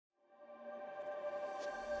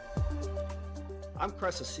I'm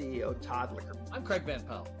Cresa CEO Todd Licker. I'm Craig Van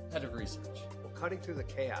Pelt, Head of Research. We're cutting through the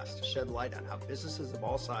chaos to shed light on how businesses of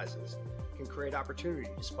all sizes can create opportunity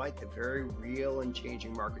despite the very real and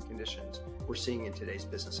changing market conditions we're seeing in today's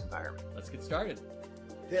business environment. Let's get started.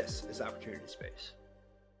 This is Opportunity Space.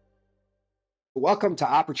 Welcome to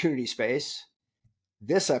Opportunity Space.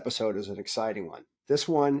 This episode is an exciting one. This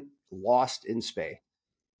one, lost in space.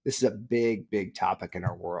 This is a big, big topic in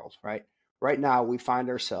our world, right? Right now, we find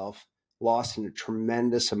ourselves lost in a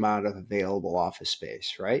tremendous amount of available office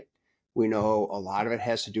space, right? We know a lot of it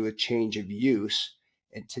has to do with change of use.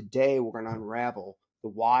 And today we're going to unravel the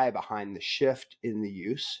why behind the shift in the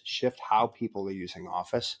use, shift how people are using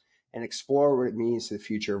office, and explore what it means to the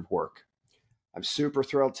future of work. I'm super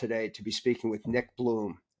thrilled today to be speaking with Nick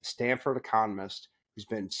Bloom, a Stanford economist who's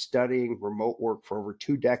been studying remote work for over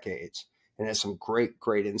 2 decades and has some great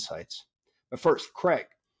insights. But first, Craig,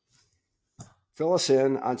 fill us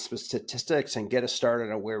in on some statistics and get us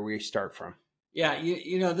started on where we start from. Yeah,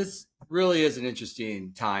 you know, this really is an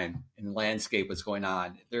interesting time in the landscape, what's going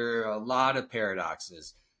on. There are a lot of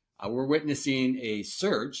paradoxes. We're witnessing a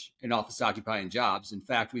surge in office occupying jobs. In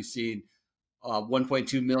fact, we've seen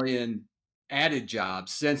 1.2 million added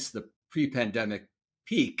jobs since the pre-pandemic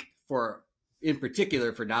peak in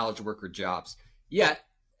particular for knowledge worker jobs. Yet,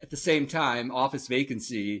 at the same time, office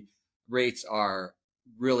vacancy rates are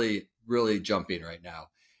really jumping right now.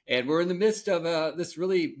 And we're in the midst of this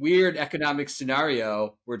really weird economic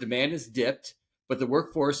scenario where demand has dipped, but the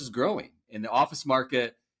workforce is growing. And the office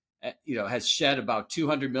market, has shed about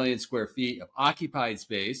 200 million square feet of occupied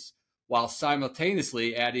space, while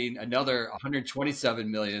simultaneously adding another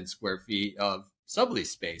 127 million square feet of sublease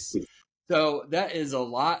space. So that is a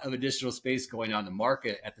lot of additional space going on in the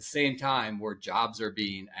market at the same time where jobs are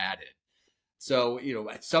being added. So,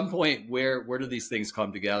 at some point, where do these things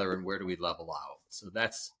come together and where do we level out? So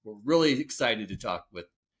we're really excited to talk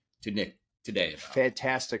to Nick today about.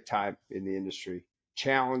 Fantastic time in the industry.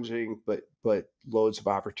 Challenging, but loads of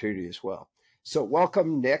opportunity as well. So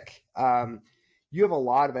welcome, Nick. You have a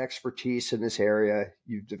lot of expertise in this area.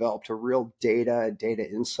 You've developed a real data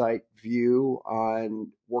insight view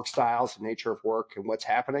on work styles and nature of work and what's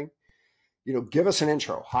happening. Give us an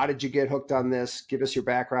intro. How did you get hooked on this? Give us your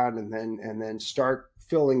background and then start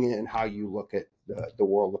filling in how you look at the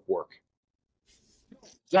world of work.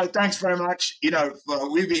 So thanks very much.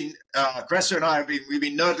 We've been, Cresa and I we've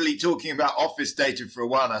been nerdily talking about office data for a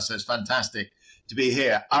while now, so it's fantastic to be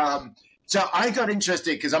here. So I got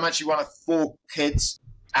interested because I'm actually one of 4 kids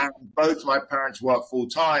and both my parents work full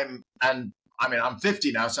time. And I'm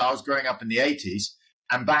 50 now, so I was growing up in the 80s.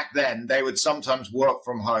 And back then they would sometimes work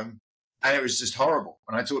from home. And it was just horrible.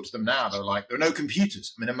 When I talk to them now, they're like, there are no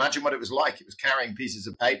computers. Imagine what it was like. It was carrying pieces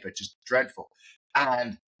of paper, just dreadful.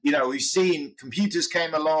 And, we've seen computers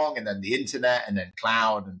came along and then the internet and then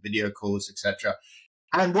cloud and video calls, etc.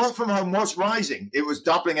 And work from home was rising. It was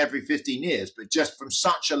doubling every 15 years, but just from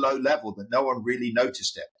such a low level that no one really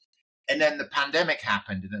noticed it. And then the pandemic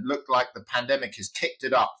happened and it looked like the pandemic has kicked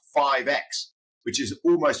it up 5x, which is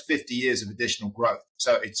almost 50 years of additional growth.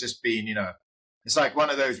 So it's just been, it's like one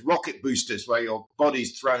of those rocket boosters where your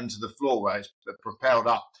body's thrown to the floor where it's propelled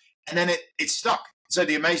up. And then it stuck. So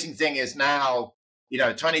the amazing thing is now,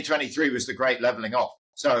 2023 was the great leveling off.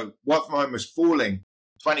 So work from home was falling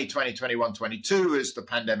 2020, 21, 22 as the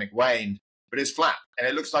pandemic waned, but it's flat. And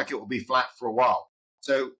it looks like it will be flat for a while.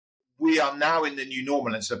 So we are now in the new normal.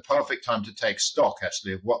 And it's a perfect time to take stock,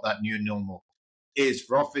 actually, of what that new normal is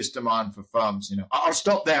for office demand for firms. I'll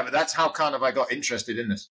stop there, but that's how kind of I got interested in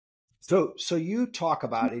this. So you talk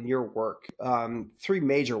about in your work 3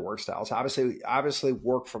 major work styles. Obviously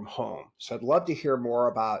work from home. So I'd love to hear more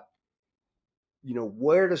about,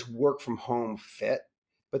 where does work from home fit,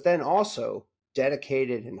 but then also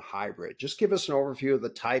dedicated and hybrid. Just give us an overview of the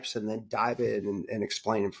types and then dive in and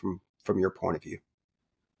explain it from your point of view.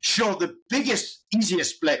 Sure. The biggest,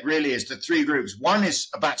 easiest split really is the 3 groups. One is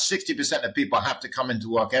about 60% of people have to come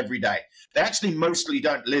into work every day. They actually mostly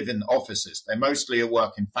don't live in offices. They mostly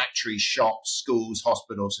work in factories, shops, schools,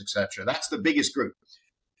 hospitals, etc. That's the biggest group.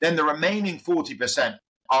 Then the remaining 40%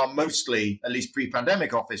 are mostly, at least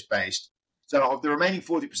pre-pandemic, office-based. So of the remaining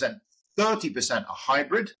 40%, 30% are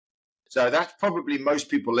hybrid. So that's probably most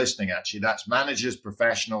people listening, actually. That's managers,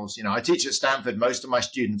 professionals. I teach at Stanford. Most of my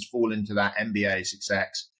students fall into that, MBAs,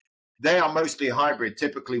 execs. They are mostly hybrid,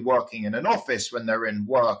 typically working in an office when they're in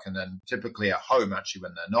work and then typically at home, actually,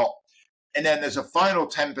 when they're not. And then there's a final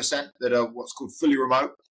 10% that are what's called fully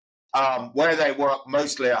remote, where they work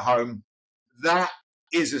mostly at home. That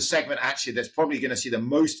is a segment, actually, that's probably going to see the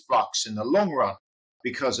most flux in the long run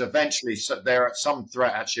because eventually they're at some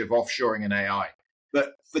threat, actually, of offshoring and AI.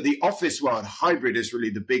 But for the office world, hybrid is really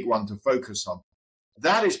the big one to focus on.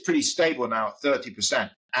 That is pretty stable now at 30%.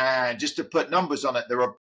 And just to put numbers on it, there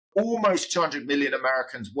are almost 200 million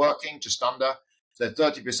Americans working, just under. So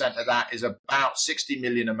 30% of that is about 60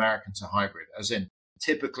 million Americans are hybrid, as in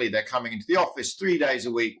typically they're coming into the office 3 days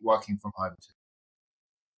a week, working from home too.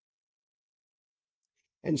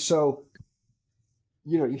 And so,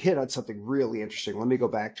 you hit on something really interesting. Let me go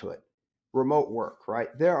back to it. Remote work, right?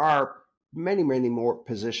 There are many, many more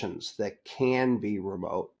positions that can be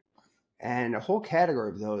remote, and a whole category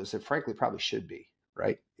of those that frankly probably should be,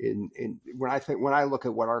 right? When I look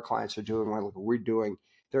at what our clients are doing, when I look at what we're doing,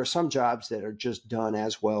 there are some jobs that are just done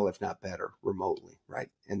as well, if not better, remotely, right?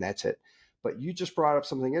 And that's it. But you just brought up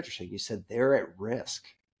something interesting. You said they're at risk.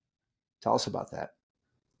 Tell us about that.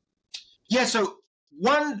 Yeah, so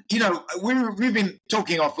one, we've been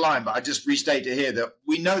talking offline, but I just restate it here that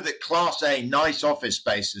we know that Class A nice office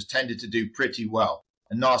space has tended to do pretty well,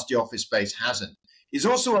 and nasty office space hasn't. It's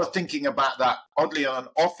also worth thinking about that, oddly, on an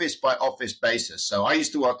office by office basis. So I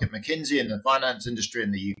used to work at McKinsey in the finance industry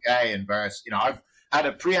in the UK and various, I've had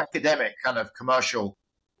a pre-academic kind of commercial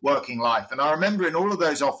working life. And I remember in all of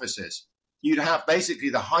those offices, you'd have basically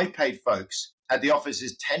the high paid folks at the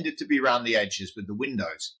offices tended to be around the edges with the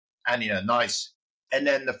windows and, nice. And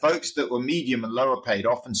then the folks that were medium and lower paid,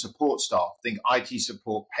 often support staff, think IT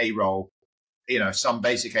support, payroll, some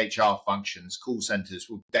basic HR functions, call centers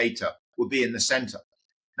with data would be in the center.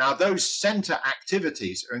 Now, those center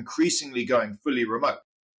activities are increasingly going fully remote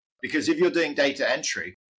because if you're doing data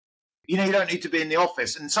entry, you don't need to be in the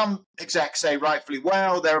office. And some execs say rightfully,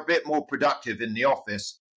 well, they're a bit more productive in the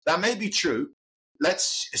office. That may be true.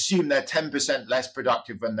 Let's assume they're 10% less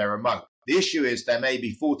productive when they're remote. The issue is they may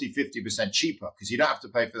be 40, 50% cheaper because you don't have to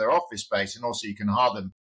pay for their office space. And also you can hire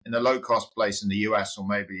them in a low cost place in the US or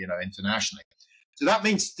maybe, internationally. So that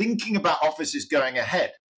means thinking about offices going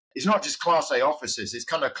ahead. It's not just Class A offices. It's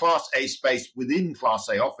kind of Class A space within Class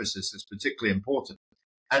A offices that's particularly important.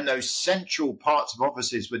 And those central parts of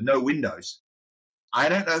offices with no windows, I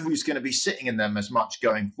don't know who's going to be sitting in them as much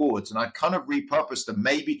going forwards. And I'd kind of repurpose them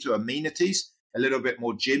maybe to amenities, a little bit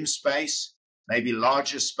more gym space, maybe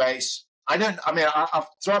larger space. I'll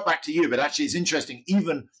throw it back to you, but actually it's interesting.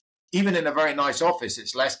 Even in a very nice office,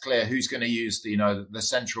 it's less clear who's going to use the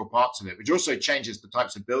central parts of it, which also changes the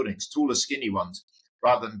types of buildings, taller, skinny ones,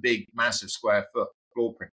 rather than big, massive square foot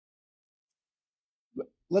floor print.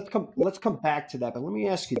 Let's come back to that, but let me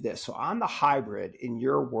ask you this. So on the hybrid in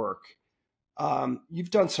your work,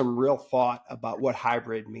 you've done some real thought about what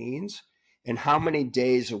hybrid means and how many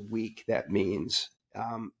days a week that means.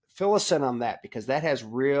 Fill us in on that, because that has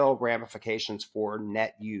real ramifications for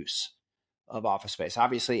net use of office space.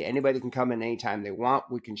 Obviously, anybody can come in anytime they want.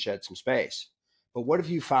 We can shed some space. But what have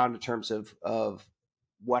you found in terms of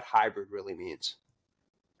what hybrid really means?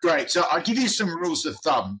 Great. So I'll give you some rules of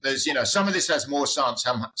thumb. There's, some of this has more science,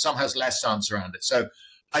 some has less science around it. So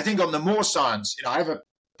I think on the more science, I have a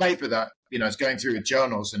paper that, is going through the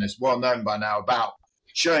journals and is well known by now about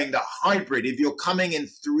showing that hybrid, if you're coming in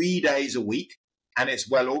 3 days a week and it's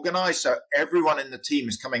well organized, so everyone in the team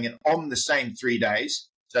is coming in on the same 3 days.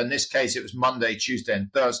 So in this case, it was Monday, Tuesday,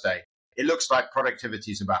 and Thursday. It looks like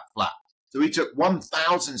productivity is about flat. So we took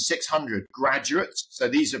 1,600 graduates. So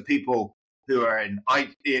these are people who are in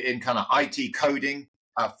kind of IT coding,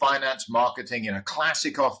 finance, marketing,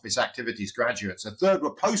 classic office activities graduates. A third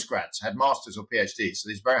were postgrads, had masters or PhDs, so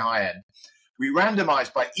these very high end. We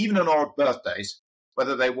randomized by even and odd birthdays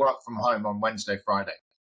whether they work from home on Wednesday, Friday.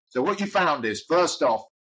 So what you found is, first off,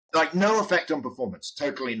 no effect on performance,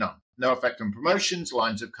 totally none. No effect on promotions,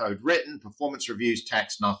 lines of code written, performance reviews,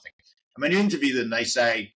 text, nothing. And when you interview them, they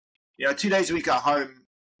say, 2 days a week at home,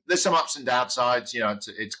 there's some ups and downsides.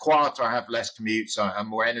 It's quieter. I have less commute, so I'm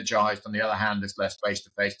more energized. On the other hand, there's less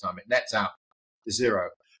face-to-face time. It nets out to zero.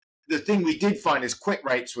 The thing we did find is quit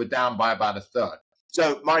rates were down by about a third.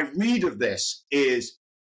 So my read of this is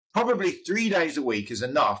probably 3 days a week is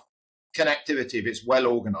enough connectivity if it's well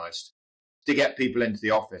organized to get people into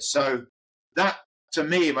the office. So that, to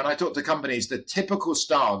me, when I talk to companies, the typical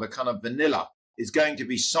style, the kind of vanilla, is going to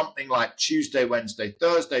be something like Tuesday, Wednesday,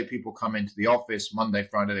 Thursday, people come into the office. Monday,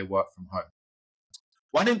 Friday, they work from home.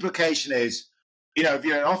 One implication is, if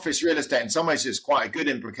you're in office real estate, in some ways it's quite a good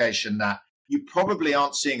implication that you probably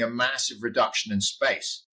aren't seeing a massive reduction in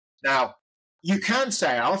space. Now, you can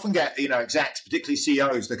say, I often get, execs, particularly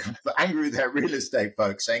CEOs, they're kind of angry with their real estate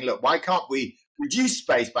folks saying, look, why can't we reduce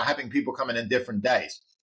space by having people come in different days?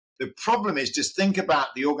 The problem is, just think about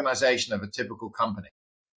the organization of a typical company.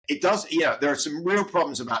 It does, there are some real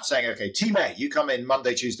problems about saying, okay, team A, you come in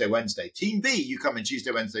Monday, Tuesday, Wednesday. Team B, you come in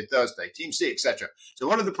Tuesday, Wednesday, Thursday. Team C, etc. So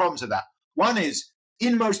what are the problems of that? One is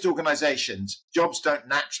in most organizations, jobs don't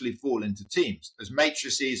naturally fall into teams. There's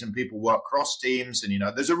matrices and people work cross teams. And,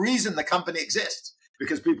 there's a reason the company exists,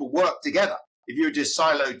 because people work together. If you were just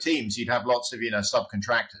siloed teams, you'd have lots of,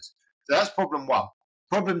 subcontractors. So that's problem one.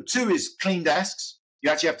 Problem two is clean desks. You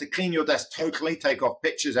actually have to clean your desk totally, take off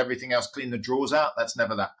pictures, everything else, clean the drawers out. That's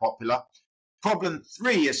never that popular. Problem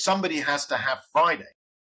three is somebody has to have Friday.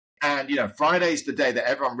 And, Friday's the day that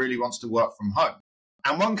everyone really wants to work from home.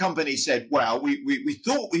 And one company said, well, we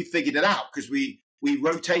thought we figured it out because we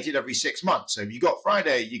rotated every 6 months. So if you got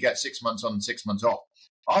Friday, you get 6 months on and 6 months off.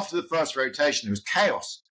 After the first rotation, it was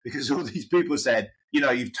chaos because all these people said,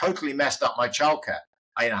 you've totally messed up my childcare.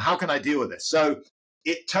 How can I deal with this? So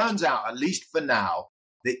it turns out, at least for now,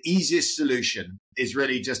 the easiest solution is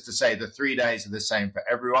really just to say the 3 days are the same for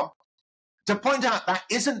everyone. To point out that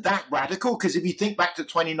isn't that radical, because if you think back to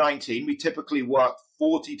 2019, we typically work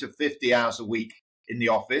 40 to 50 hours a week in the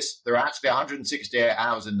office. There are actually 168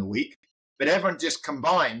 hours in the week, but everyone just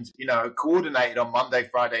combined, coordinated on Monday,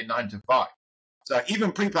 Friday, 9 to 5. So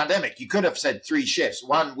even pre-pandemic, you could have said 3 shifts,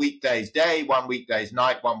 1 weekdays day, 1 weekdays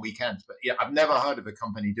night, 1 weekend. But I've never heard of a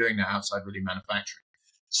company doing that outside really manufacturing.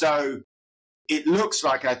 So it looks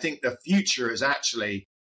like, I think the future is actually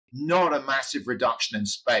not a massive reduction in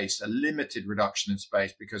space, a limited reduction in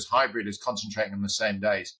space, because hybrid is concentrating on the same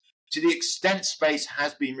days. To the extent space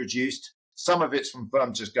has been reduced, some of it's from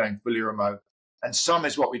firms just going fully remote, and some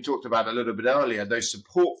is what we talked about a little bit earlier, those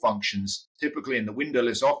support functions, typically in the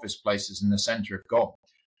windowless office places in the center, have gone.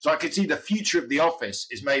 So I could see the future of the office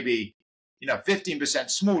is maybe 15%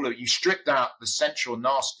 smaller. You stripped out the central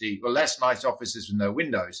nasty or less nice offices with no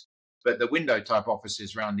windows, but the window type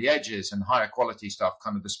offices around the edges and higher quality stuff,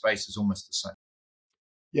 kind of the space is almost the same.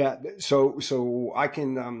 Yeah, so I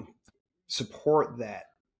can support that.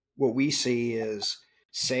 What we see is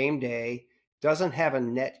same day, doesn't have a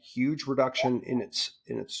net huge reduction in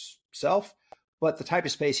itself, but the type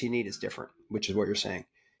of space you need is different, which is what you're saying.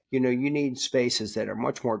 You need spaces that are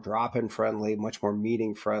much more drop-in friendly, much more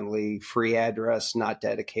meeting friendly, free address, not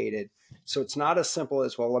dedicated. So it's not as simple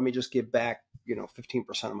as, well, let me just give back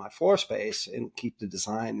 15% of my floor space and keep the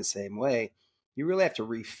design the same way. You really have to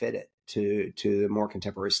refit it to the more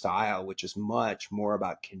contemporary style, which is much more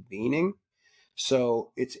about convening.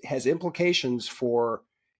 So it has implications for,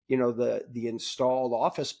 the installed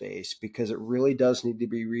office space, because it really does need to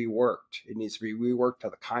be reworked. It needs to be reworked to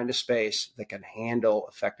the kind of space that can handle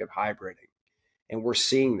effective hybriding. And we're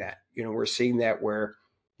seeing that, where,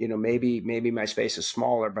 maybe my space is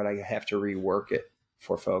smaller, but I have to rework it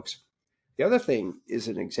for folks. The other thing is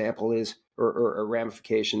an example is, or a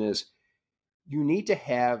ramification is, you need to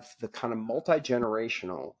have the kind of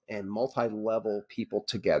multi-generational and multi-level people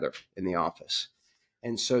together in the office.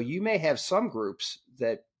 And so you may have some groups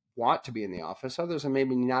that want to be in the office, others are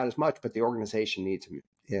maybe not as much, but the organization needs them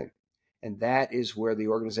in. And that is where the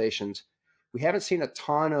organizations, we haven't seen a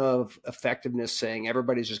ton of effectiveness saying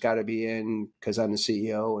everybody's just got to be in because I'm the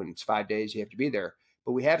CEO and it's 5 days, you have to be there.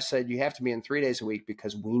 But we have said you have to be in 3 days a week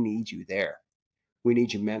because we need you there. We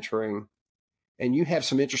need you mentoring. And you have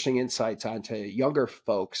some interesting insights onto younger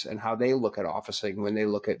folks and how they look at officing when they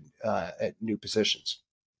look at new positions.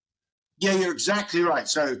 Yeah, you're exactly right.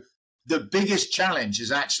 So the biggest challenge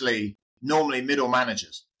is actually normally middle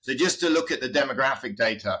managers. So just to look at the demographic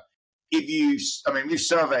data, we've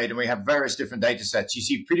surveyed and we have various different data sets. You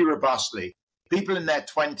see pretty robustly, people in their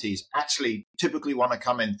 20s actually typically want to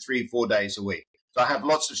come in 3-4 days a week. So I have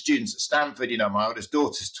lots of students at Stanford, my oldest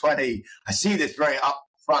daughter's 20. I see this very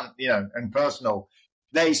upfront, and personal.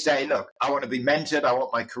 They say, look, I want to be mentored. I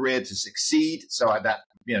want my career to succeed. So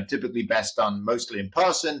typically best done mostly in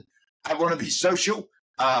person. I want to be social.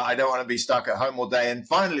 I don't want to be stuck at home all day. And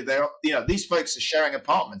finally, these folks are sharing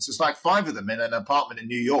apartments. It's like 5 of them in an apartment in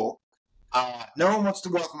New York. No one wants to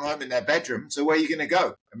work from home in their bedroom. So where are you going to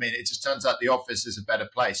go? It just turns out the office is a better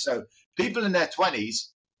place. So people in their 20s,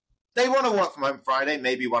 they want to work from home Friday,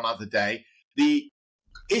 maybe one other day. The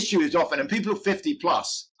issue is often, and people 50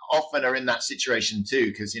 plus often are in that situation too,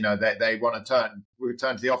 because, they want to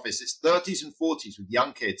return to the office. It's 30s and 40s with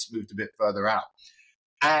young kids moved a bit further out.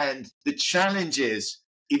 And the challenge is,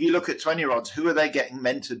 if you look at 20-year-olds, who are they getting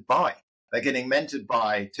mentored by? They're getting mentored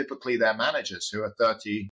by typically their managers who are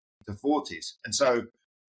 30 to 40s. And so,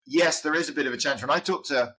 yes, there is a bit of a challenge. When I talked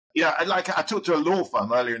to, I talked to a law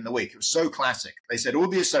firm earlier in the week. It was so classic. They said all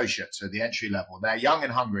the associates are the entry level. They're young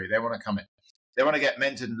and hungry. They want to come in. They want to get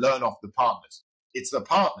mentored and learn off the partners. It's the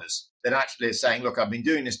partners that actually are saying, look, I've been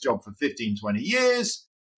doing this job for 15, 20 years.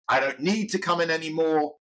 I don't need to come in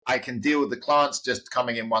anymore. I can deal with the clients just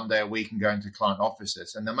coming in 1 day a week and going to client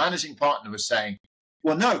offices. And the managing partner was saying,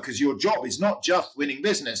 well, no, because your job is not just winning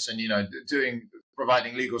business and, doing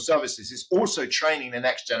providing legal services, it's also training the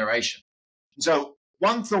next generation. And so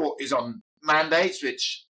one thought is on mandates,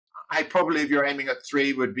 which I probably, if you're aiming at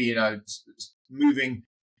 3, would be, moving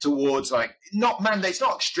towards like, not mandates,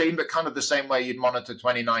 not extreme, but kind of the same way you'd monitor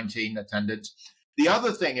 2019 attendance. The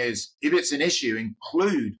other thing is, if it's an issue,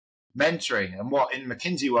 include mentoring and what in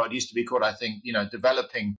McKinsey world used to be called, I think,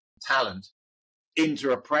 developing talent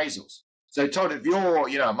into appraisals. So Todd, if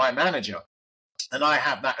you're, my manager and I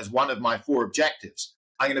have that as one of my 4 objectives,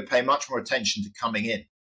 I'm going to pay much more attention to coming in.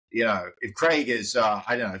 If Craig is,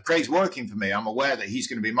 if Craig's working for me, I'm aware that he's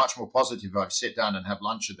going to be much more positive if I sit down and have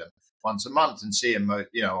lunch with him once a month and see him,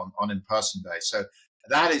 on in-person days. So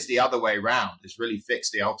that is the other way around, is really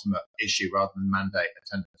fix the ultimate issue rather than mandate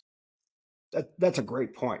attendance. That's a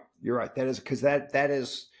great point. You're right. That is because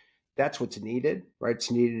that's what's needed, right?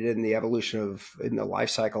 It's needed in the evolution in the life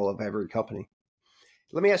cycle of every company.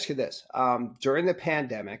 Let me ask you this. During the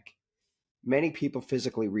pandemic, many people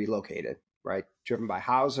physically relocated, right? Driven by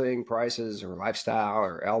housing prices or lifestyle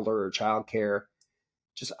or elder or childcare.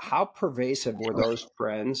 Just how pervasive were those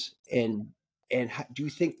trends? And do you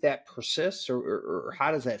think that persists or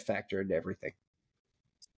how does that factor into everything?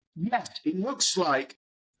 Yes, it looks like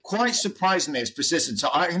quite surprisingly it's persistent. So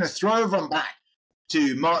I'm going to throw everyone back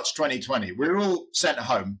to March 2020. We were all sent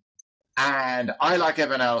home. And I, like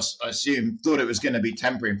everyone else, I assume, thought it was going to be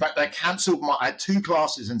temporary. In fact, I had 2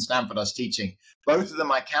 classes in Stanford I was teaching. Both of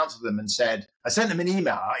them, I canceled them and said, I sent them an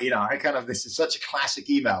email. This is such a classic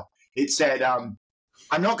email. It said, I'm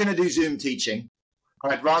not going to do Zoom teaching.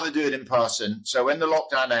 I'd rather do it in person. So when the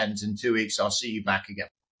lockdown ends in 2 weeks, I'll see you back again.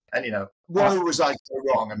 And, what was I so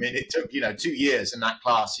wrong? I mean, it took, 2 years in that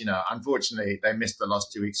class. Unfortunately, they missed the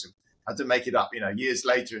last 2 weeks. I had to make it up, years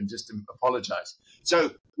later and just apologize.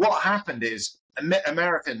 So what happened is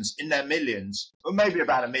Americans in their millions, or maybe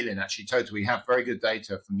about 1 million actually total, we have very good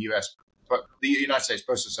data from the United States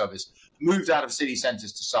Postal Service, moved out of city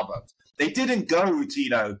centers to suburbs. They didn't go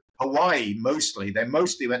to, Hawaii mostly. They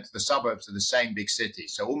mostly went to the suburbs of the same big city.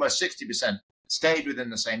 So almost 60% stayed within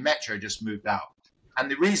the same metro, just moved out. And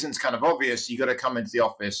the reason's kind of obvious. You got to come into the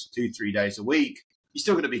office 2-3 days a week. You're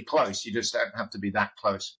still going to be close. You just don't have to be that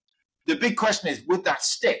close. The big question is, would that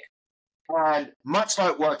stick? And much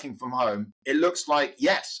like working from home, it looks like,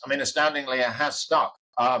 yes. I mean, astoundingly, it has stuck.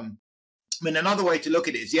 Another way to look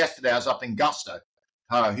at it is yesterday I was up in Gusto,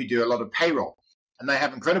 who do a lot of payroll. And they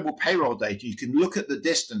have incredible payroll data. You can look at the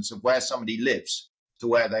distance of where somebody lives to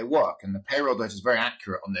where they work. And the payroll data is very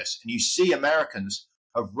accurate on this. And you see Americans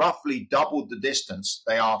have roughly doubled the distance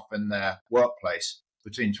they are from their workplace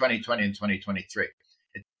between 2020 and 2023.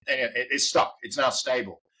 It's stuck. It's now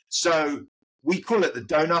stable. So we call it the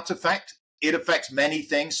donut effect. It affects many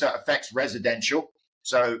things. So it affects residential.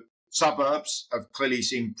 So suburbs have clearly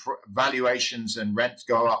seen valuations and rents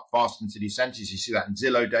go up fast in city centers. You see that in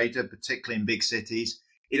Zillow data, particularly in big cities.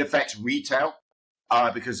 It affects retail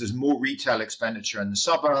because there's more retail expenditure in the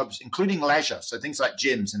suburbs, including leisure. So things like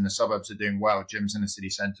gyms in the suburbs are doing well. Gyms in the city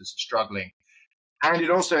centers are struggling. And it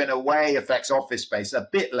also, in a way, affects office space a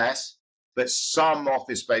bit less, but some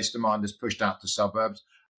office space demand is pushed out to suburbs.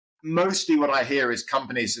 Mostly what I hear is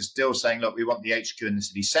companies are still saying, look, we want the HQ in the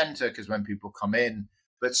city center because when people come in,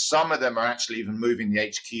 but some of them are actually even moving the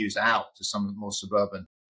HQs out to some of the more suburban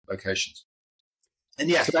locations. And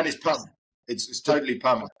yes, that is permanent. It's totally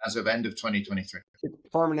permanent as of end of 2023. It's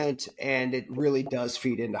permanent, and it really does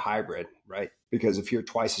feed into hybrid, right? Because if you're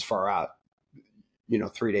twice as far out,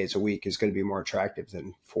 3 days a week is going to be more attractive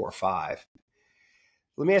than 4 or 5.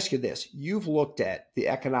 Let me ask you this. You've looked at the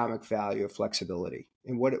economic value of flexibility.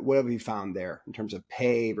 And what have you found there in terms of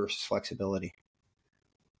pay versus flexibility?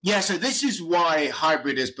 Yeah, so this is why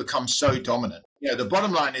hybrid has become so dominant. The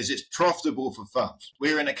bottom line is it's profitable for firms.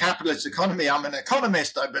 We're in a capitalist economy. I'm an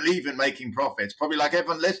economist. I believe in making profits. Probably like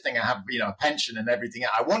everyone listening, I have a pension and everything.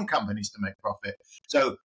 I want companies to make profit.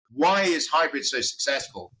 So why is hybrid so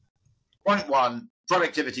successful? Point one,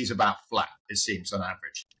 productivity is about flat, it seems, on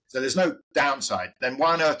average. So there's no downside. Then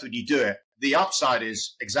why on earth would you do it? The upside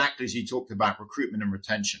is exactly as you talked about, recruitment and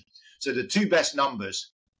retention. So the 2 best numbers,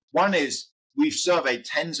 one is we've surveyed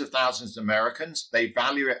tens of thousands of Americans. They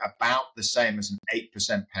value it about the same as an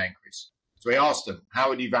 8% pay increase. So we asked them, how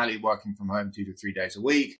would you value working from home 2 to 3 days a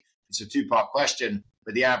week? It's a 2-part question,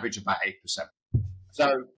 but the average about 8%.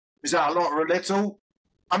 So is that a lot or a little?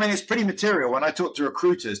 I mean, it's pretty material. When I talk to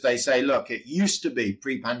recruiters, they say, look, it used to be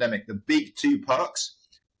pre-pandemic, the big 2 perks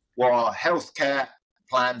were healthcare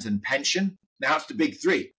plans and pension. Now it's the big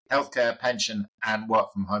 3, healthcare, pension, and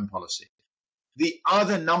work from home policy. The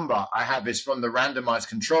other number I have is from the randomized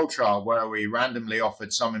control trial where we randomly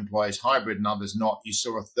offered some employees hybrid and others not. You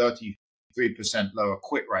saw a 33% lower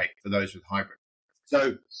quit rate for those with hybrid.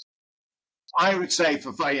 So I would say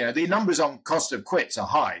the numbers on cost of quits are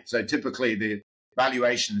high. So typically the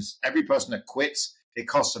valuations, every person that quits, it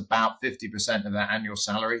costs about 50% of their annual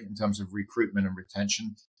salary in terms of recruitment and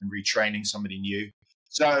retention and retraining somebody new.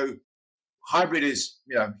 So hybrid is,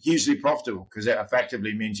 hugely profitable because it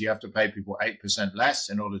effectively means you have to pay people 8% less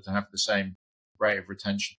in order to have the same rate of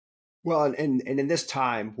retention. Well, and in this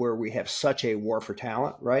time where we have such a war for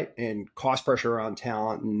talent, right, and cost pressure on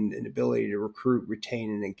talent and ability to recruit, retain,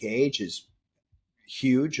 and engage is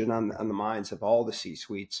huge and on the minds of all the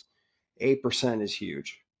C-suites, 8% is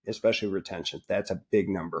huge, especially retention. That's a big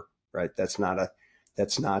number, right? That's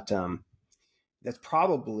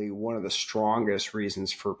probably one of the strongest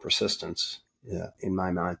reasons for persistence, in my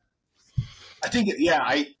mind. I think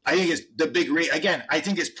it's the big again, I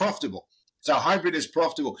think it's profitable. So hybrid is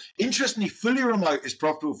profitable. Interestingly, fully remote is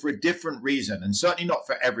profitable for a different reason, and certainly not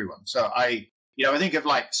for everyone. So I think of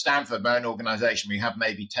like Stanford, my own organization, we have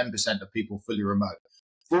maybe 10% of people fully remote.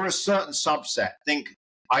 For a certain subset, think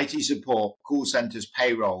IT support, call centers,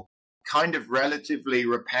 payroll, kind of relatively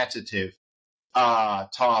repetitive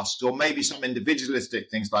tasks, or maybe some individualistic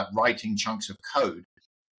things like writing chunks of code.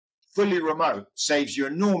 Fully remote saves you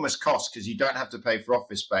enormous costs because you don't have to pay for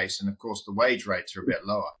office space. And of course, the wage rates are a bit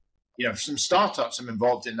lower. Some startups I'm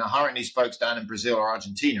involved in, they're hiring these folks down in Brazil or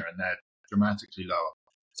Argentina, and they're dramatically lower.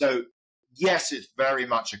 So yes, it's very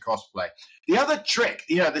much a cost play. The other trick,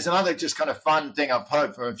 there's another just kind of fun thing I've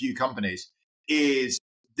heard from a few companies is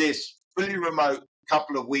this fully remote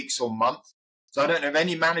couple of weeks or month. So I don't know if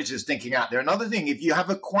any managers thinking out there. Another thing, if you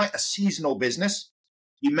have quite a seasonal business,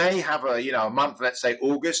 you may have a month, let's say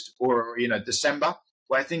August or December,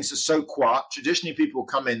 where things are so quiet. Traditionally, people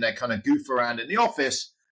come in, they kind of goof around in the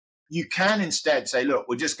office. You can instead say, look,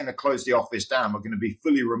 we're just going to close the office down. We're going to be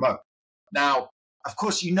fully remote. Now, of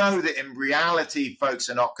course, that in reality, folks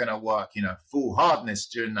are not going to work, full hardness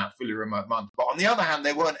during that fully remote month. But on the other hand,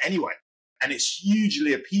 they weren't anyway. And it's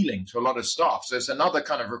hugely appealing to a lot of staff. So it's another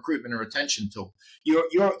kind of recruitment and retention tool.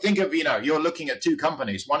 Think of, you're looking at two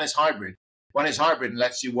companies. One is hybrid and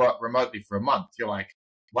lets you work remotely for a month. You're like,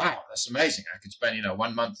 wow, that's amazing. I could spend,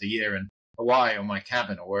 1 month a year in Hawaii or my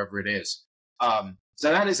cabin or wherever it is. So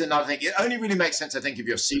that is another thing. It only really makes sense, I think, if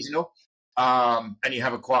you're seasonal and you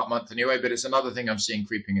have a quiet month anyway, but it's another thing I'm seeing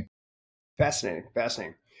creeping in.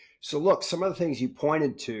 Fascinating. So look, some of the things you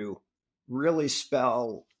pointed to really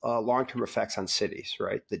spell long-term effects on cities,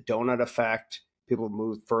 right? The donut effect, people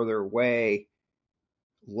move further away,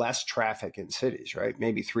 less traffic in cities, right?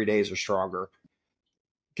 Maybe 3 days or stronger.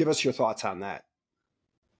 Give us your thoughts on that.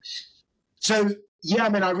 So,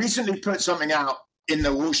 I recently put something out in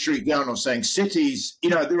the Wall Street Journal saying cities,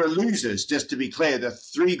 there are losers, just to be clear. There are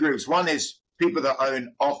three groups. One is people that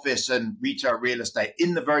own office and retail real estate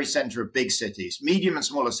in the very center of big cities. Medium and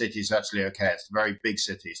smaller cities, actually okay. It's the very big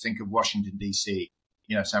cities. Think of Washington, D.C.,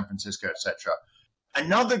 San Francisco, etc.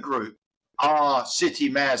 Another group are city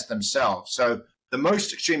mayors themselves. So the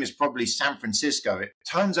most extreme is probably San Francisco. It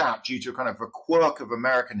turns out, due to kind of a quirk of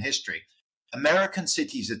American history, American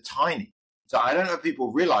cities are tiny. So I don't know if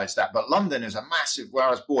people realize that, but London is a massive, where I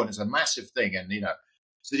was born, is a massive thing. And,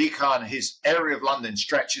 Sadiq Khan, his area of London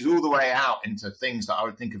stretches all the way out into things that I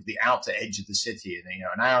would think of the outer edge of the city in,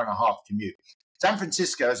 an hour and a half commute. San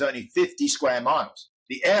Francisco is only 50 square miles.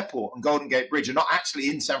 The airport and Golden Gate Bridge are not actually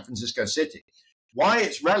in San Francisco City. Why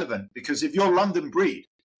it's relevant? Because if you're London breed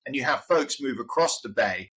and you have folks move across the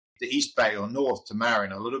bay, the East Bay or north to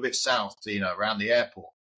Marion, a little bit south to, around the airport,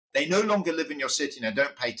 they no longer live in your city and they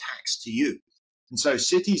don't pay tax to you. And so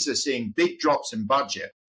cities are seeing big drops in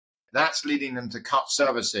budget. That's leading them to cut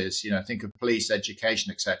services, think of police,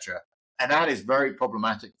 education, etc. And that is very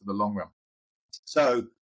problematic for the long run. So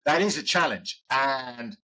that is a challenge.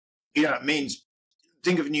 And, it means,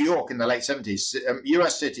 think of New York in the late 70s.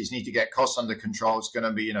 US cities need to get costs under control. It's going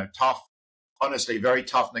to be, tough, honestly, very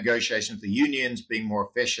tough negotiations with the unions, being more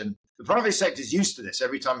efficient. The private sector is used to this.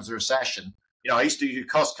 Every time there's a recession, I used to do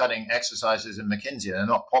cost-cutting exercises in McKinsey. They're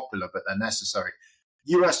not popular, but they're necessary.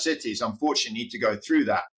 US cities, unfortunately, need to go through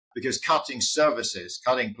that because cutting services,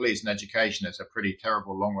 cutting police and education is a pretty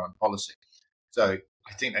terrible long-run policy. So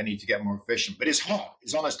I think they need to get more efficient. But it's hard.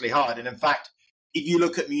 It's honestly hard. And in fact, if you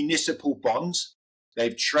look at municipal bonds,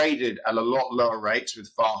 they've traded at a lot lower rates with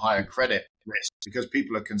far higher credit risk because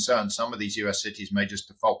people are concerned some of these US cities may just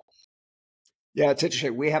default. Yeah, it's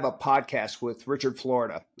interesting. We have a podcast with Richard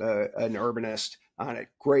Florida, an urbanist, on it.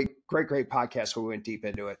 Great podcast. We went deep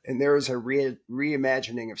into it. And there is a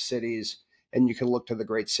reimagining of cities, and you can look to the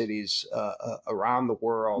great cities around the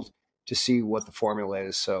world to see what the formula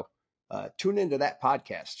is. So tune into that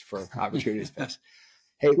podcast for opportunities.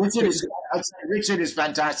 Hey, Richard is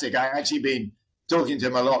fantastic. I actually been talking to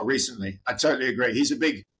him a lot recently. I totally agree. He's a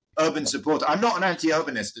big urban supporter. I'm not an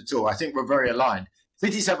anti-urbanist at all. I think we're very aligned.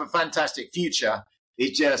 Cities have a fantastic future.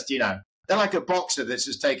 It's just, they're like a boxer that's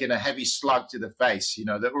just taken a heavy slug to the face,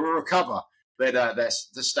 that will recover. But they're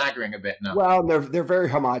staggering a bit now. Well, they're very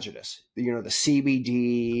homogenous. The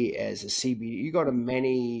CBD as a CBD. You go to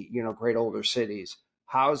many, great older cities.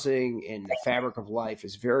 Housing and the fabric of life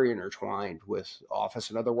is very intertwined with office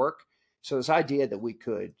and other work. So this idea that we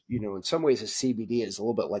could, in some ways, a CBD is a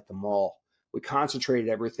little bit like the mall. We concentrated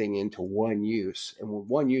everything into one use, and when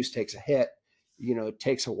one use takes a hit, it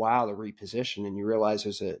takes a while to reposition, and you realize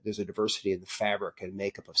there's a diversity in the fabric and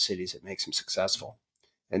makeup of cities that makes them successful.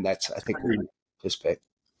 And that's, I think, what we anticipate.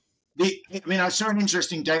 I saw an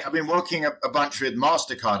interesting data. I've been working a bunch with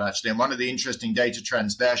MasterCard, actually, and one of the interesting data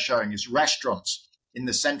trends they're showing is restaurants in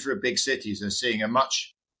the center of big cities are seeing a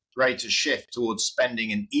much greater shift towards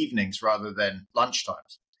spending in evenings rather than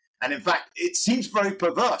lunchtimes. And in fact, it seems very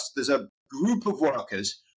perverse. There's a group of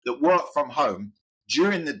workers that work from home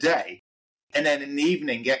during the day, and then in the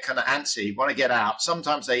evening get kind of antsy, want to get out.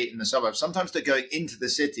 Sometimes they eat in the suburbs. Sometimes they're going into the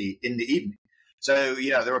city in the evening. So,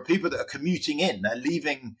 there are people that are commuting in. They're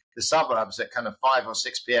leaving the suburbs at kind of 5 or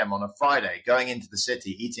 6 p.m. on a Friday, going into the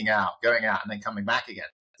city, eating out, going out, and then coming back again.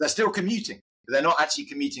 They're still commuting, but they're not actually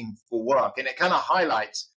commuting for work. And it kind of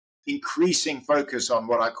highlights increasing focus on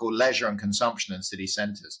what I call leisure and consumption in city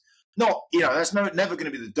centers. That's never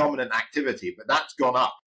going to be the dominant activity, but that's gone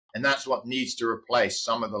up. And that's what needs to replace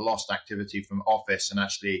some of the lost activity from office and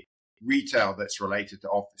actually retail that's related to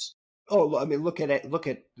office. Oh, look at it. Look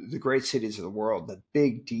at the great cities of the world, the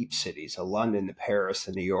big, deep cities, the London, the Paris,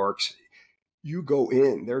 the New Yorks. You go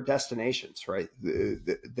in, they're destinations, right?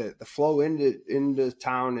 The flow into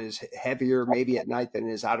town is heavier maybe at night than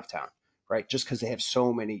it is out of town, right? Just because they have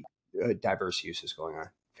so many diverse uses going on.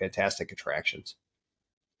 Fantastic attractions.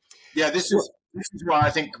 Yeah, this is why I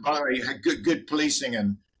think, by the way, good policing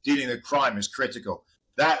and dealing with crime is critical.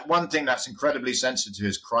 That one thing that's incredibly sensitive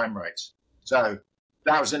is crime rates. So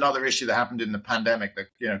that was another issue that happened in the pandemic. That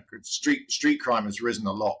street crime has risen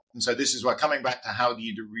a lot, and so this is why, coming back to how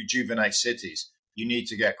you rejuvenate cities, you need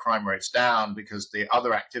to get crime rates down because the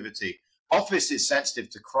other activity, office is sensitive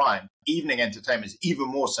to crime. Evening entertainment is even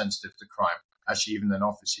more sensitive to crime, actually, even than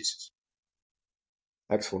office uses.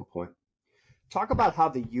 Excellent point. Talk about how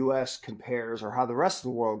the U.S. compares, or how the rest of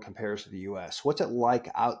the world compares to the U.S. What's it like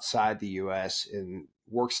outside the U.S. in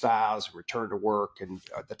work styles, return to work, and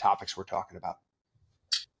the topics we're talking about?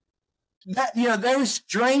 There's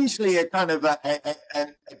strangely a kind of a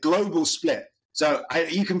global split. So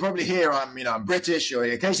you can probably hear I'm British, or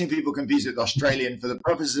occasionally people confuse it with Australian. For the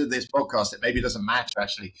purposes of this podcast, it maybe doesn't matter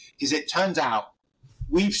actually, because it turns out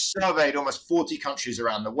we've surveyed almost 40 countries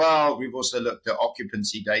around the world. We've also looked at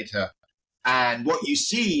occupancy data. And what you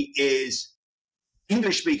see is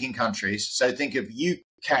English-speaking countries, so think of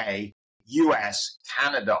UK, US,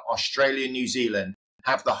 Canada, Australia, New Zealand,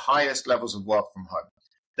 have the highest levels of work from home.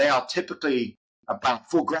 They are typically about,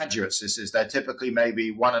 for graduates, they're typically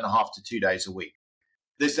maybe 1.5 to 2 days a week.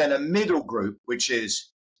 There's then a middle group, which is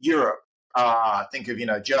Europe. Think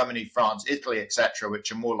of, Germany, France, Italy, etc.,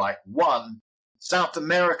 which are more like 1. South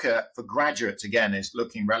America for graduates, again, is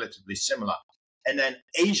looking relatively similar. And then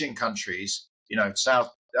Asian countries, South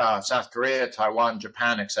Korea, Taiwan,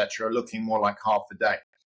 Japan, etc., are looking more like half a day.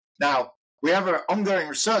 Now, we have an ongoing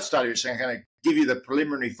research study which I'm going to give you the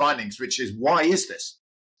preliminary findings, which is, why is this?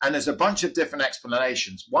 And there's a bunch of different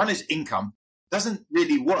explanations. One is income. Doesn't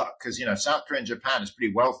really work because, South Korea and Japan is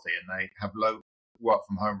pretty wealthy and they have low work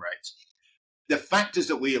from home rates. The factors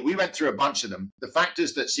that we went through a bunch of them, the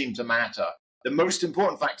factors that seem to matter, the most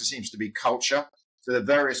important factor seems to be culture. So the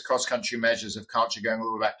various cross-country measures of culture, going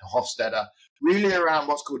all the way back to Hofstadter, really around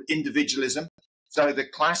what's called individualism. So the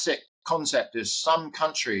classic concept is some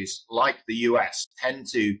countries, like the US, tend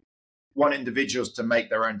to want individuals to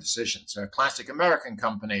make their own decisions. So a classic American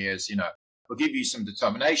company is, we'll give you some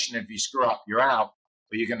determination. If you screw up, you're out.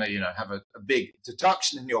 Or you're going to, have a big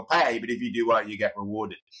deduction in your pay. But if you do well, you get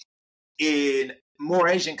rewarded. In more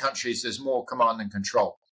Asian countries, there's more command and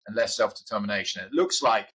control and less self-determination. It looks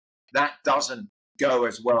like that doesn't go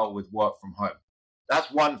as well with work from home.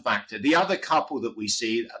 That's one factor. The other couple that we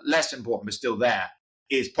see, less important but still there,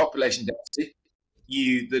 is population density.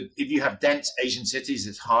 If you have dense Asian cities,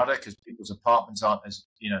 it's harder because people's apartments aren't as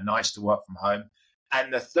nice to work from home.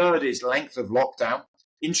 And the third is length of lockdown.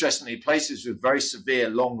 Interestingly, places with very severe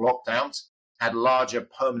long lockdowns had larger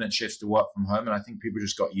permanent shifts to work from home, and I think people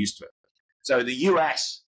just got used to it. So the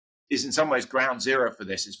US is in some ways ground zero for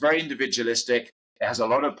this. It's very individualistic. It has a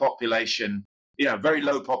lot of population, very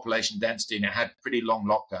low population density, and it had pretty long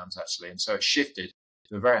lockdowns actually. And so it shifted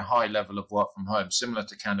to a very high level of work from home, similar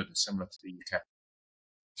to Canada, similar to the UK.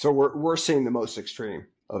 So we're seeing the most extreme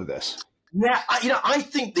of this. Yeah, I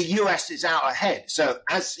think the US is out ahead. So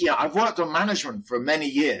I've worked on management for many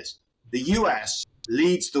years. The US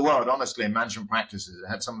leads the world, honestly, in management practices. It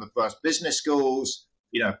had some of the first business schools,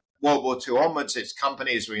 World War II onwards, its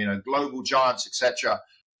companies were, global giants, etc.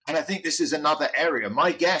 And I think this is another area.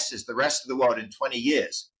 My guess is the rest of the world in 20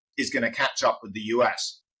 years is going to catch up with the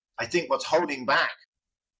US. I think what's holding back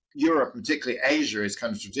Europe, particularly Asia, is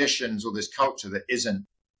kind of traditions or this culture that isn't,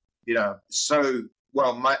 so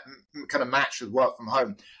well kind of matched with work from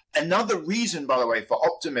home. Another reason, by the way, for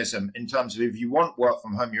optimism in terms of if you want work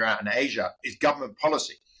from home, you're out in Asia, is government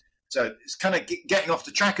policy. So it's kind of getting off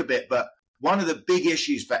the track a bit, but one of the big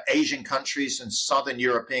issues for Asian countries and Southern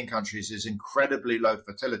European countries is incredibly low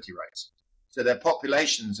fertility rates. So their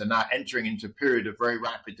populations are now entering into a period of very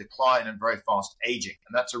rapid decline and very fast aging.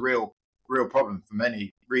 And that's a real problem for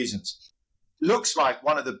many reasons. Looks like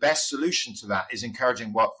one of the best solutions to that is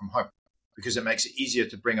encouraging work from home because it makes it easier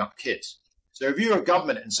to bring up kids. So if you're a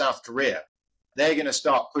government in South Korea, they're going to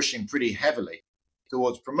start pushing pretty heavily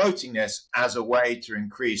towards promoting this as a way to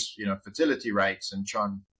increase, fertility rates and try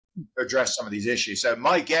and address some of these issues. So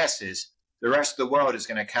my guess is the rest of the world is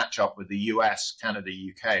going to catch up with the US, Canada,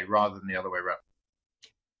 UK, rather than the other way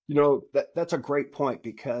around. That's a great point,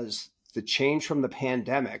 because the change from the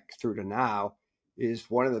pandemic through to now is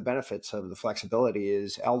one of the benefits of the flexibility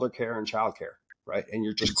is elder care and childcare, right? And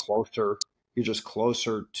you're just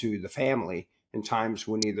closer to the family in times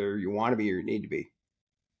when either you want to be or you need to be.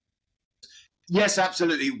 Yes,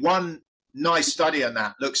 absolutely. One nice study on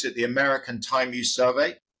that looks at the American Time Use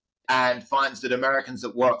Survey and finds that Americans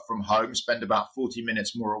that work from home spend about 40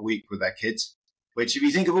 minutes more a week with their kids, which, if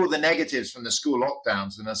you think of all the negatives from the school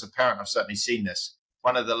lockdowns, and as a parent, I've certainly seen this,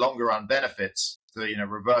 one of the longer run benefits to,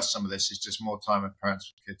 reverse some of this is just more time with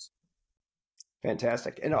parents with kids.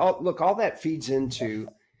 Fantastic. And all that feeds into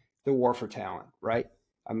the war for talent, right?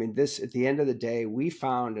 I mean, this, at the end of the day, we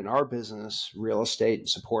found in our business, real estate and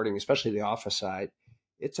supporting, especially the office side,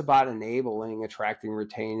 it's about enabling, attracting,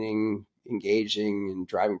 retaining, engaging, and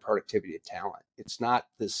driving productivity of talent. It's not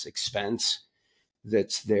this expense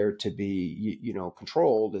that's there to be,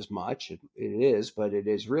 controlled as much. It is, but it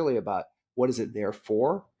is really about what is it there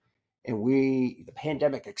for? And the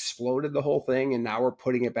pandemic exploded the whole thing, and now we're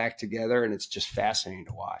putting it back together, and it's just fascinating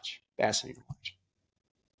to watch.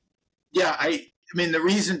 Yeah, I mean, the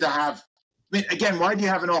reason to have, again, why do you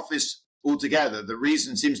have an office altogether? The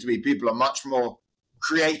reason seems to be people are much more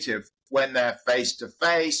creative when they're face to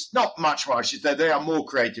face. Not much more, I should say. They are more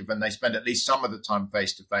creative when they spend at least some of the time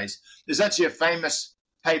face to face. There's actually a famous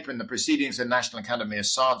paper in the Proceedings of the National Academy of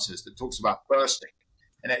Sciences that talks about bursting.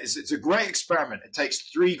 And it's a great experiment. It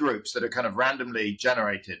takes 3 groups that are kind of randomly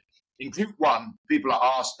generated. In group 1, people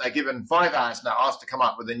are asked, they're given 5 hours and they're asked to come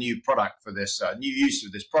up with a new product for this, new use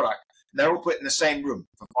of this product. And they're all put in the same room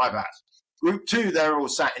for 5 hours. Group 2, they're all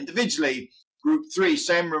sat individually. Group 3,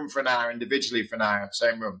 same room for an hour, individually for an hour,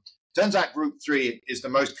 same room. Turns out group 3 is the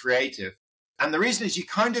most creative. And the reason is you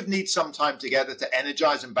kind of need some time together to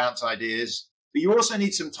energize and bounce ideas, but you also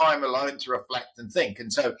need some time alone to reflect and think.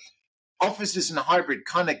 And so offices and hybrid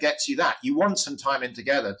kind of gets you that. You want some time in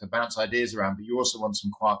together to bounce ideas around, but you also want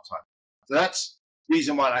some quiet time. So that's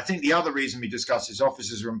reason one. I think the other reason we discussed is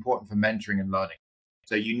offices are important for mentoring and learning.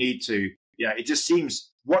 So you need to, it just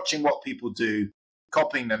seems watching what people do,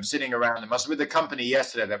 copying them, sitting around them. I was with a company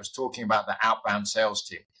yesterday that was talking about the outbound sales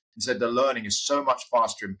team and said the learning is so much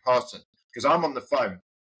faster in person because I'm on the phone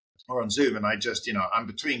or on Zoom and I just, I'm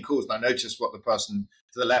between calls and I notice what the person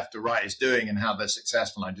to the left or right is doing and how they're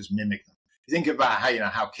successful. And I just mimic them. You think about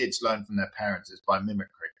how kids learn from their parents is by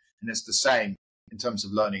mimicry. And it's the same in terms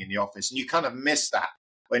of learning in the office. And you kind of miss that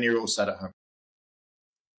when you're all sat at home.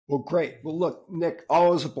 Well, great. Well, look, Nick,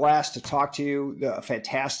 always a blast to talk to you.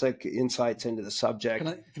 Fantastic insights into the subject.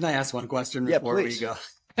 Can I ask one question before we go?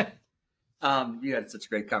 You had such a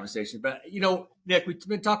great conversation. But, Nick, we've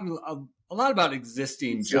been talking a lot about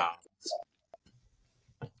existing jobs.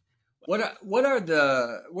 What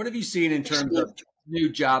have you seen in terms of new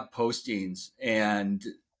job postings, and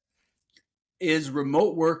is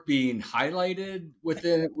remote work being highlighted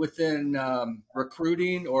within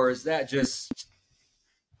recruiting, or is that just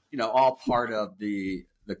all part of the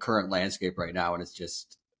current landscape right now? And it's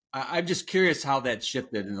just I'm just curious how that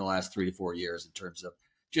shifted in the last 3 to 4 years in terms of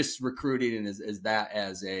just recruiting, and is that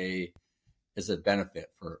as a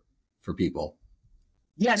benefit for people?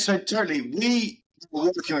 Yeah, so totally. We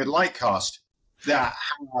were working with Lightcast that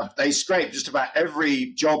they scrape just about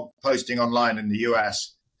every job posting online in the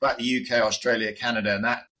US, about the UK, Australia, Canada, and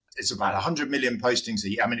that it's about 100 million postings a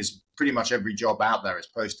year. I mean, it's pretty much every job out there is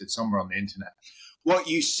posted somewhere on the internet. What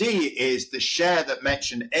you see is the share that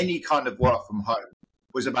mentioned any kind of work from home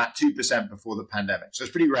was about 2% before the pandemic. So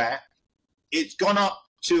it's pretty rare. It's gone up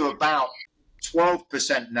to about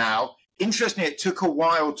 12% now. Interestingly, it took a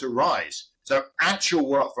while to rise. So actual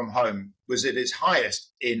work from home was at its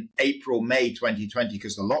highest in April, May 2020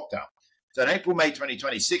 because of the lockdown. So in April, May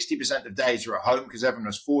 2020, 60% of days were at home because everyone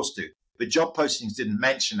was forced to. But job postings didn't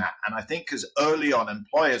mention that. And I think because early on,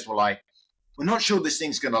 employers were like, we're not sure this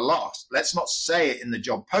thing's going to last. Let's not say it in the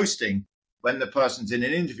job posting when the person's in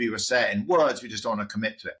an interview or say it in words. We just don't want to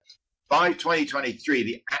commit to it. By 2023,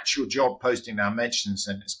 the actual job posting now mentions,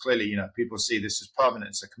 and it's clearly, people see this as permanent,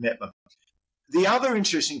 it's a commitment. The other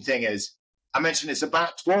interesting thing is, I mentioned it's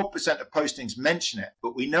about 12% of postings mention it,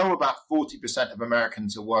 but we know about 40% of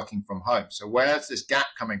Americans are working from home. So where's this gap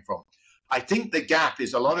coming from? I think the gap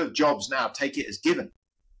is a lot of jobs now take it as given.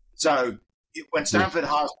 So when Stanford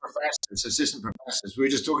hires professors, assistant professors, we were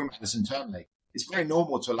just talking about this internally, it's very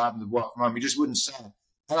normal to allow them to work from home. We just wouldn't say it.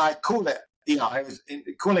 And I call it, I was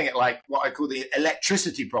calling it like what I call the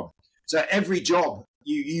electricity problem. So every job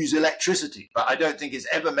you use electricity, but I don't think it's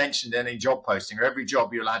ever mentioned in any job posting, or every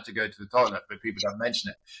job you're allowed to go to the toilet, but people don't mention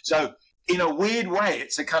it. So in a weird way,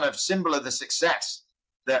 it's a kind of symbol of the success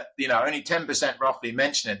that, only 10% roughly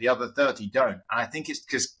mention it, the other 30 don't. And I think it's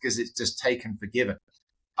because it's just taken for given.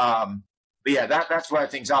 But yeah, that's where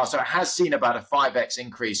things are. So it has seen about a 5x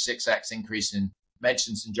increase, 6x increase in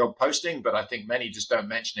mentions in job posting, but I think many just don't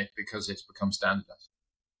mention it because it's become standardized.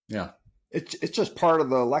 Yeah. It's just part of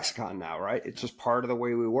the lexicon now, right? It's just part of the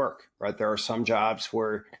way we work, right? There are some jobs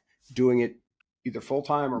where doing it either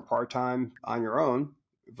full-time or part-time on your own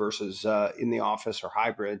versus in the office or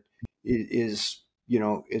hybrid is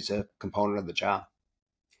a component of the job.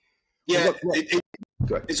 Yeah,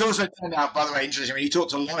 it's also turned out, by the way, interesting. When you talk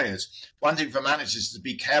to lawyers, one thing for managers is to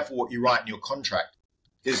be careful what you write in your contract.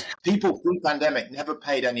 Because people pre-pandemic never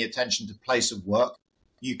paid any attention to place of work.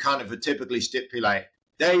 You kind of would typically stipulate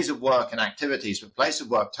days of work and activities, but place of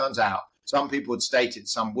work turns out some people would state it,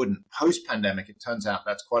 some wouldn't. Post-pandemic, it turns out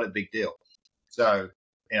that's quite a big deal. So,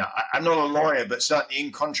 I'm not a lawyer, but certainly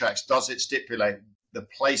in contracts, does it stipulate the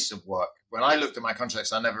place of work? When I looked at my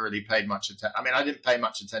contracts, I never really paid much attention. I mean, I didn't pay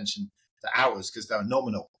much attention to hours because they were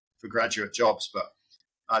nominal for graduate jobs,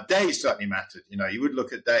 but days certainly mattered. You would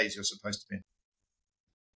look at days you're supposed to be in.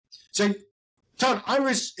 So, Tom, I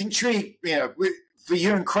was intrigued, for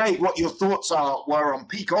you and Craig, what your thoughts were on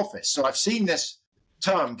peak office. So I've seen this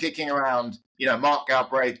term kicking around. Mark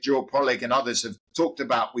Galbraith, Joel Pollak, and others have talked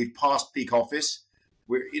about we've passed peak office.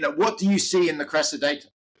 What do you see in the Cresa data?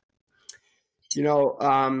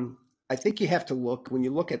 I think you have to when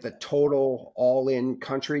you look at the total all-in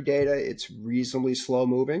country data, it's reasonably slow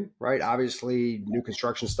moving, right? Obviously, new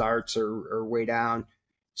construction starts are way down.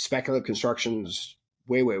 Speculative construction's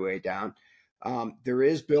way, way, way down. There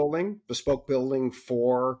is bespoke building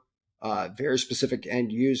for very specific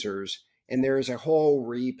end users. And there is a whole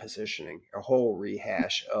repositioning, a whole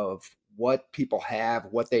rehash of what people have,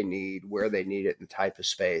 what they need, where they need it, and the type of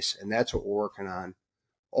space. And that's what we're working on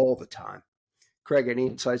all the time. Craig, any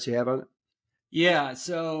insights you have on it? Yeah.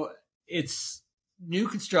 So it's new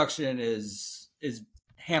construction is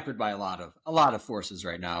hampered by a lot of forces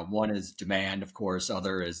right now. One is demand, of course.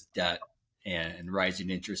 Other is debt and rising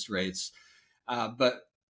interest rates. But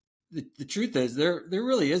the truth is there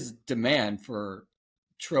really is demand for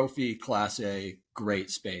trophy Class A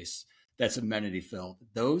great space that's amenity filled.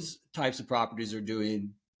 Those types of properties are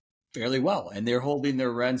doing fairly well, and they're holding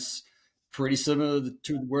their rents pretty similar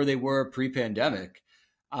to where they were pre-pandemic.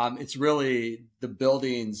 It's really the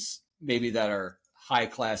buildings maybe that are high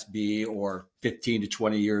Class B or 15 to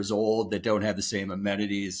 20 years old that don't have the same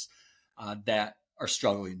amenities that are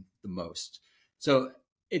struggling the most. So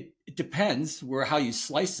it depends how you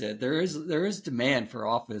slice it. There is demand for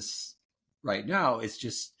office right now. It's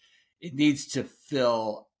just it needs to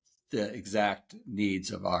fill the exact needs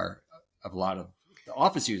of a lot of the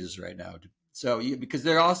office users right now. So because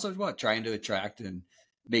they're also trying to attract and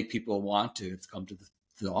make people want to come to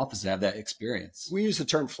the office and have that experience. We use the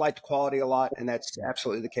term flight to quality a lot, and that's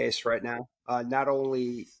absolutely the case right now. Not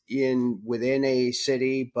only within a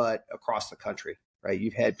city, but across the country. Right,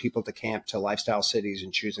 you've had people decamp to lifestyle cities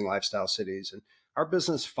and choosing lifestyle cities, and our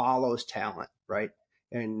business follows talent, right?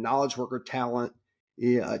 And knowledge worker talent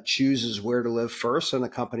chooses where to live first, and the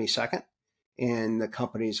company second, and the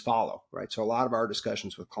companies follow, right? So a lot of our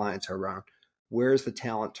discussions with clients are around where's the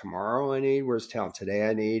talent tomorrow I need, where's the talent today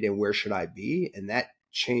I need, and where should I be? And that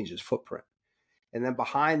changes footprint. And then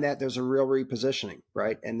behind that, there's a real repositioning,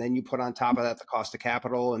 right? And then you put on top of that the cost of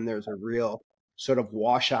capital, and there's a real sort of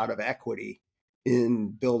washout of equity in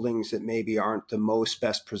buildings that maybe aren't the most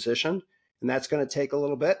best positioned. And that's going to take a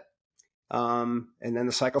little bit. And then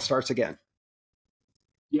the cycle starts again.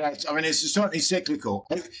 Yes, I mean, it's certainly cyclical.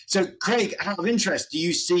 So, Craig, out of interest, do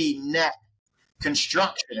you see net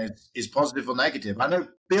construction is positive or negative? I know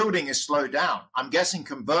building is slowed down. I'm guessing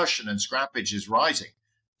conversion and scrappage is rising.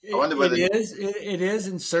 I wonder whether it is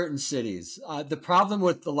in certain cities. The problem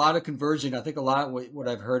with a lot of conversion, I think a lot of what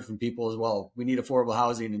I've heard from people as well, we need affordable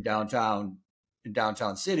housing in downtown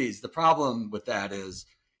cities. The problem with that is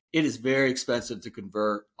it is very expensive to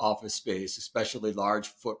convert office space, especially large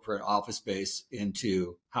footprint office space,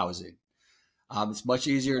 into housing. It's much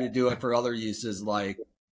easier to do it for other uses like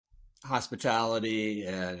hospitality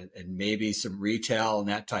and maybe some retail and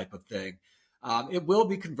that type of thing. It will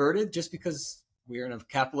be converted just because we're in a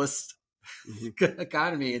capitalist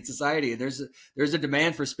economy and society. And there's a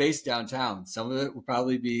demand for space downtown. Some of it will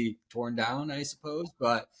probably be torn down, I suppose,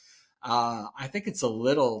 but I think it's a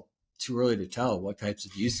little too early to tell what types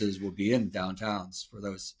of uses will be in downtowns for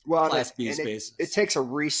those Class B spaces. It takes a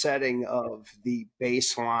resetting of the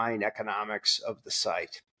baseline economics of the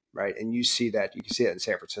site, right? And you can see that in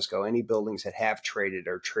San Francisco. Any buildings that have traded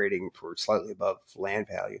are trading for slightly above land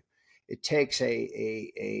value. It takes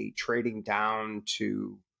a trading down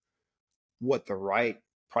to what the right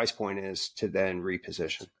price point is to then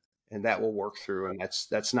reposition, and that will work through. And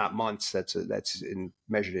that's not months. That's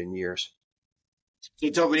measured in years. So,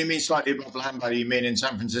 Todd, when you mean slightly above land value, you mean in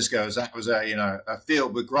San Francisco, as that was a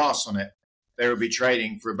field with grass on it, they would be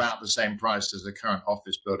trading for about the same price as the current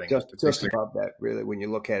office building. Just above that, really. When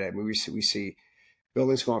you look at it, I mean, we see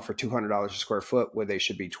buildings going for $200 a square foot where they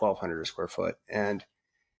should be $1,200 a square foot, and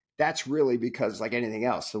that's really because, like anything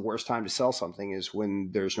else, the worst time to sell something is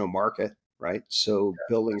when there's no market, right? So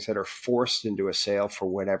buildings that are forced into a sale for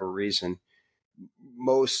whatever reason,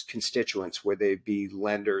 most constituents, whether they be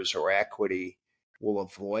lenders or equity, will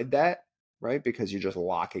avoid that, right? Because you're just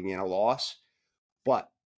locking in a loss. But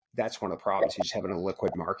that's one of the problems. You just have a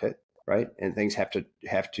liquid market, right? And things have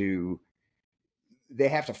to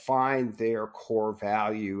find their core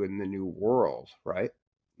value in the new world, right?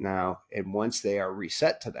 Now, and once they are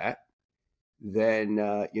reset to that, then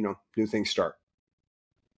new things start.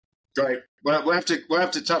 Great. Well, we'll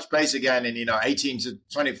have to touch base again in 18 to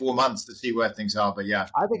 24 months to see where things are. But yeah,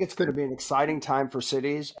 I think it's going to be an exciting time for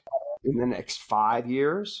cities in the next 5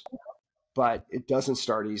 years, but it doesn't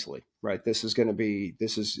start easily, right? This is going to be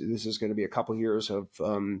a couple of years of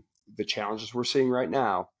the challenges we're seeing right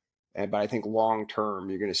now. But I think long term,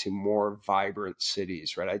 you're going to see more vibrant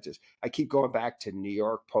cities, right? I keep going back to New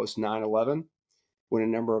York post 9/11, when a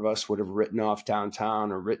number of us would have written off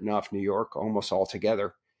downtown or written off New York almost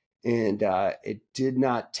altogether. And it did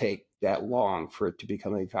not take that long for it to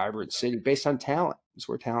become a vibrant city based on talent. It's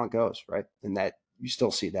where talent goes, right? And that you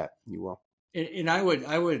still see that, you will. And I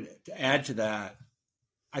would add to that.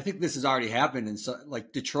 I think this has already happened, and so,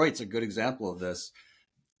 like Detroit's a good example of this.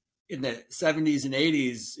 In the 70s and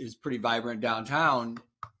 80s, it was pretty vibrant downtown,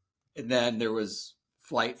 and then there was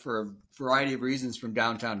flight for a variety of reasons from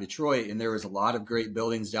downtown Detroit, and there was a lot of great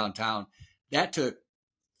buildings downtown. That took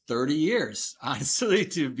 30 years, honestly,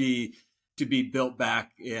 to be built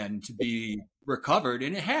back and to be recovered,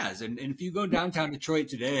 and it has. And if you go downtown Detroit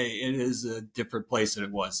today, it is a different place than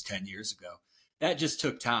it was 10 years ago. That just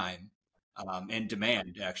took time and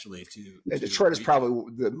demand, actually. Detroit is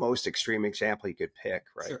probably the most extreme example you could pick,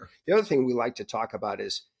 right? Sure. The other thing we like to talk about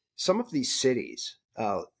is some of these cities,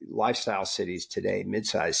 lifestyle cities today,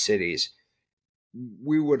 mid-sized cities,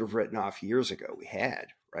 we would have written off years ago. We had,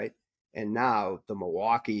 right? And now the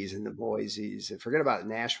Milwaukees and the Boise's, and forget about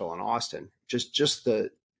Nashville and Austin, just the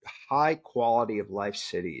high quality of life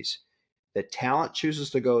cities that talent chooses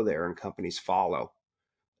to go there and companies follow.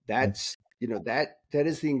 That's, that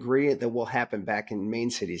is the ingredient that will happen back in main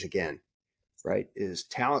cities again, right? Is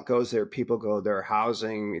talent goes there, people go there,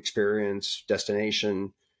 housing, experience,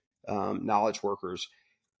 destination, knowledge workers.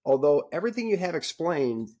 Although everything you have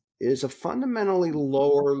explained is a fundamentally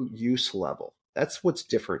lower use level. That's what's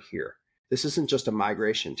different here. This isn't just a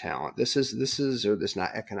migration talent. This is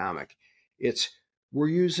not economic. We're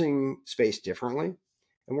using space differently,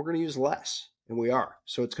 and we're going to use less, and we are.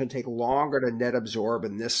 So it's going to take longer to net absorb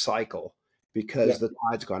in this cycle because the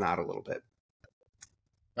tide's gone out a little bit.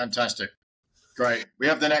 Fantastic. Great. We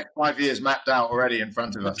have the next 5 years mapped out already in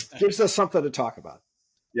front of us. Gives us something to talk about.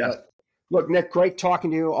 Yeah. Look, Nick, great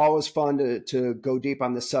talking to you. Always fun to go deep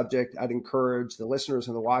on this subject. I'd encourage the listeners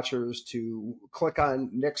and the watchers to click on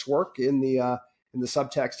Nick's work in the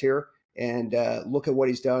subtext here and look at what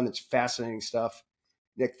he's done. It's fascinating stuff.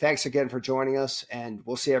 Nick, thanks again for joining us, and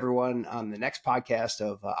we'll see everyone on the next podcast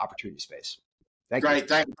of Opportunity Space. Thank Great.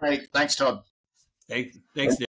 you. Thanks, Todd. Thanks, Nick.